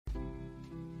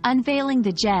Unveiling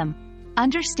the Gem,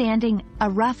 Understanding a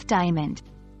Rough Diamond.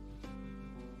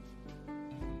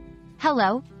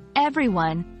 Hello,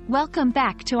 everyone, welcome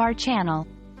back to our channel.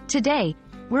 Today,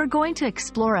 we're going to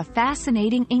explore a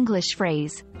fascinating English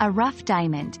phrase, a rough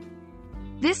diamond.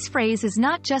 This phrase is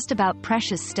not just about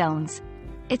precious stones.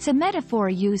 It's a metaphor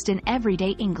used in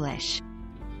everyday English.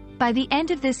 By the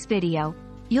end of this video,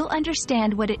 you'll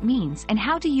understand what it means and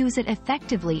how to use it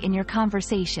effectively in your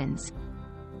conversations.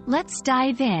 Let's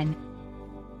dive in.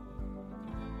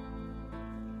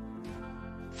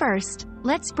 First,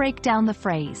 let's break down the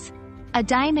phrase. A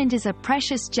diamond is a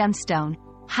precious gemstone,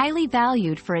 highly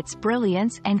valued for its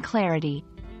brilliance and clarity.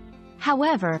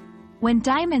 However, when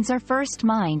diamonds are first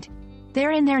mined,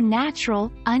 they're in their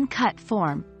natural, uncut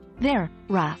form. They're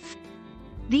rough.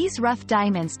 These rough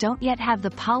diamonds don't yet have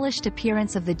the polished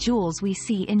appearance of the jewels we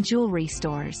see in jewelry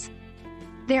stores.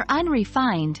 They're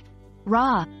unrefined,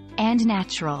 raw, and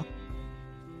natural.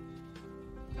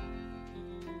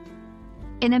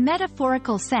 In a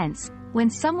metaphorical sense, when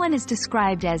someone is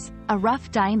described as a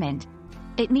rough diamond,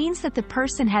 it means that the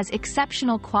person has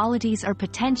exceptional qualities or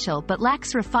potential but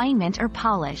lacks refinement or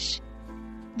polish.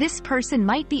 This person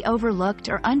might be overlooked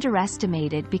or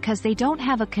underestimated because they don't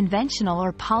have a conventional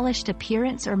or polished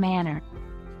appearance or manner.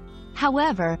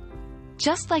 However,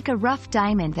 just like a rough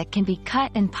diamond that can be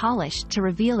cut and polished to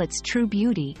reveal its true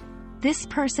beauty, this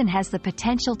person has the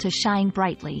potential to shine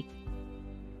brightly.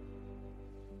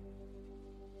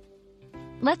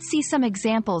 Let's see some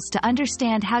examples to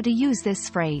understand how to use this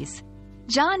phrase.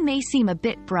 John may seem a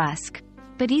bit brusque,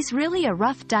 but he's really a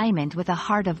rough diamond with a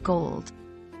heart of gold.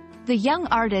 The young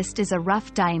artist is a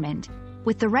rough diamond.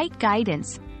 With the right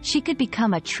guidance, she could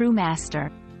become a true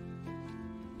master.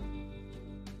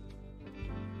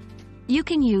 You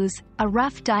can use a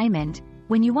rough diamond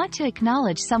when you want to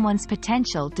acknowledge someone's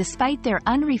potential despite their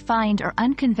unrefined or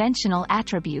unconventional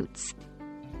attributes.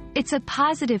 It's a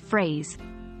positive phrase,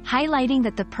 highlighting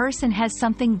that the person has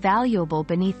something valuable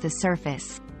beneath the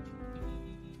surface.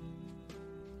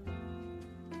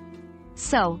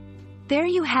 So, there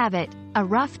you have it. A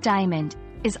rough diamond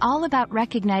is all about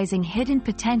recognizing hidden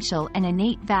potential and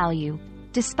innate value,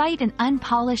 despite an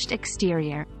unpolished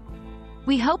exterior.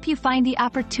 We hope you find the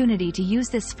opportunity to use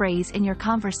this phrase in your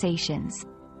conversations.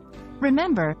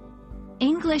 Remember,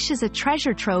 English is a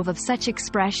treasure trove of such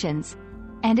expressions,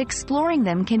 and exploring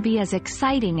them can be as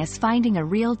exciting as finding a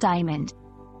real diamond.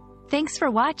 Thanks for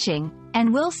watching,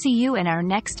 and we'll see you in our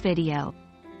next video.